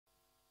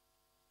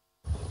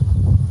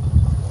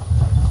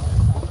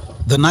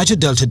The Niger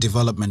Delta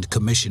Development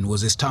Commission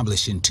was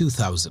established in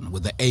 2000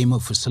 with the aim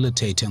of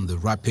facilitating the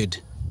rapid,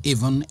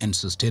 even and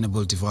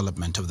sustainable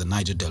development of the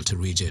Niger Delta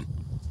region.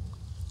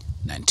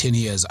 19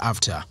 years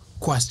after,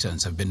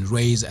 questions have been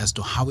raised as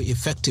to how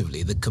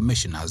effectively the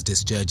Commission has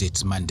discharged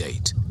its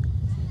mandate.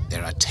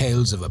 There are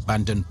tales of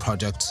abandoned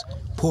projects,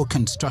 poor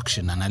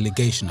construction and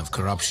allegation of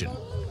corruption.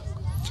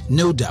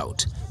 No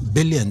doubt,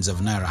 billions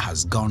of naira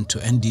has gone to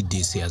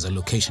NDDC as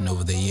allocation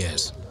over the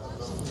years.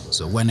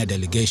 So when a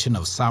delegation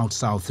of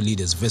South-South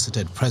leaders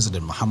visited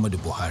President Muhammadu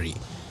Buhari,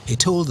 he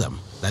told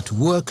them that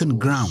work on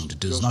ground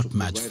does not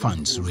match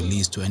funds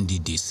released to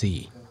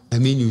NDDC. I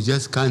mean, you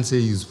just can't say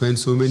you spend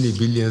so many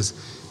billions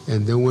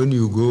and then when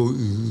you go,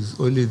 it's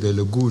only the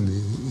lagoon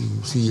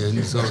you see,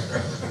 and so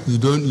you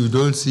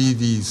don't see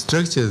the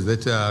structures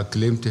that are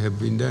claimed to have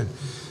been done.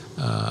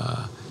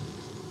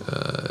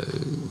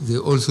 They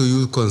also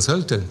use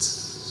consultants,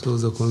 so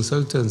the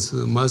consultants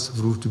must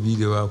prove to be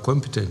they were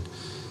competent,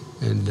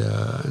 and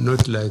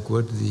not like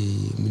what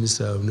the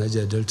Minister of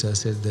Niger Delta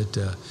said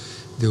that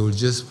they will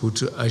just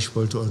put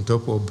asphalt on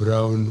top of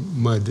brown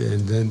mud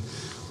and then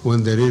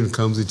when the rain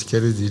comes it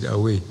carries it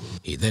away.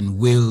 He then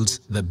wields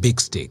the big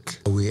stick.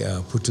 We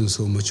are putting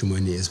so much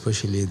money,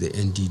 especially the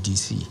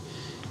NDDC.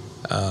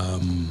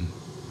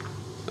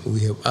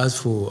 We have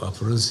asked for a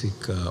forensic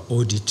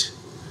audit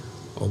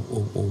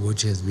of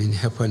what has been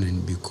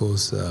happening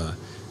because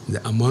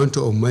the amount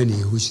of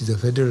money which the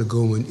federal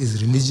government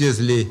is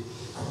religiously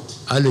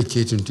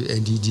allocating to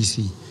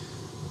NDDC,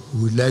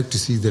 we would like to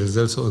see the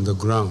results on the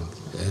ground.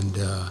 And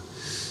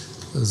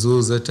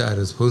those that are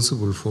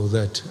responsible for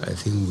that, I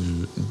think,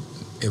 will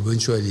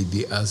eventually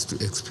be asked to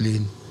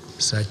explain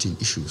certain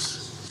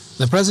issues.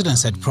 The president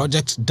said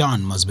projects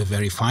done must be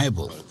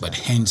verifiable, but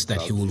hints that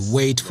he will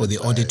wait for the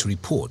audit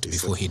report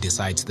before he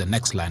decides the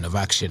next line of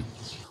action.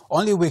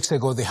 Only weeks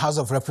ago, the House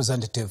of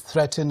Representatives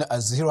threatened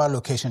a zero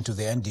allocation to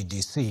the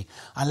NDDC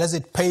unless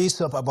it pays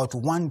up about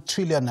 1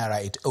 trillion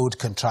naira it owed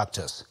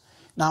contractors.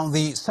 Now,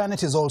 the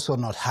Senate is also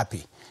not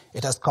happy.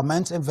 It has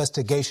commenced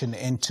investigation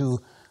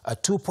into a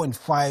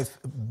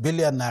 2.5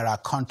 billion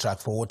naira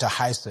contract for water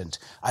hyacinth,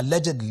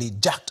 allegedly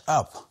jacked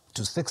up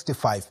to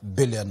 65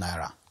 billion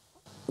naira.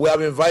 We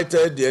have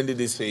invited the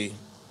NDDC,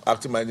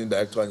 Acting Managing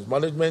Director and his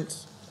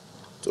management,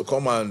 to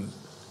come and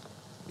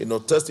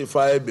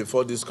testify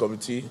before this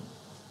committee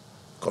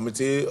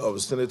of the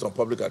Senate on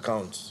Public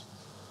Accounts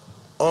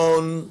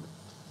on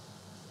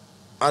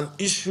an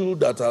issue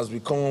that has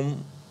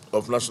become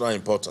of national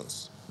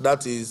importance.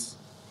 That is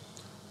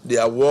the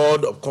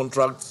award of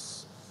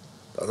contracts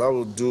that have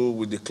to do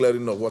with the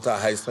clearing of water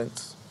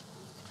hyacinth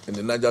in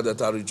the Niger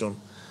Delta region,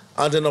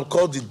 and then of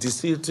course the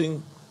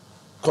desilting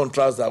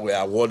contracts that were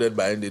awarded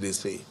by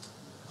NDDC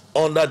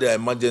under the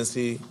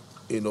emergency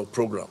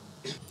program.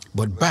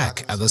 But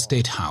back at the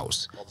State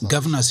House,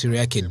 Governor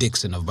Siriake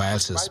Dixon of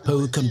Bayelsa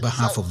spoke on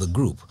behalf of the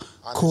group,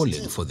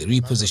 calling for the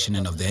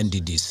repositioning of the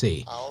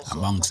NDDC,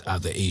 amongst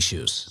other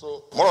issues.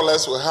 So, more or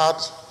less, we had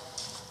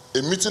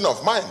a meeting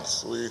of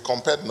minds. We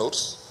compared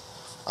notes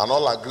and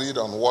all agreed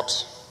on what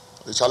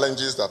the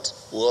challenges that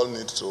we all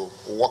need to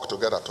work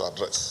together to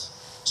address.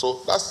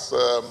 So that's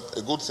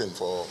a good thing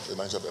for the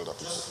Niger Delta.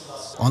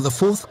 On the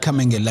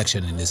forthcoming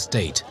election in the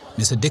state,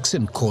 Mr.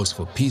 Dixon calls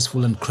for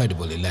peaceful and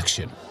credible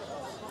election.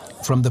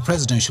 From the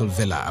Presidential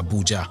Villa,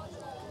 Abuja,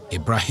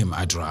 Ibrahim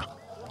Adra,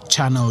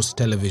 Channels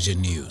Television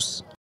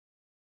News.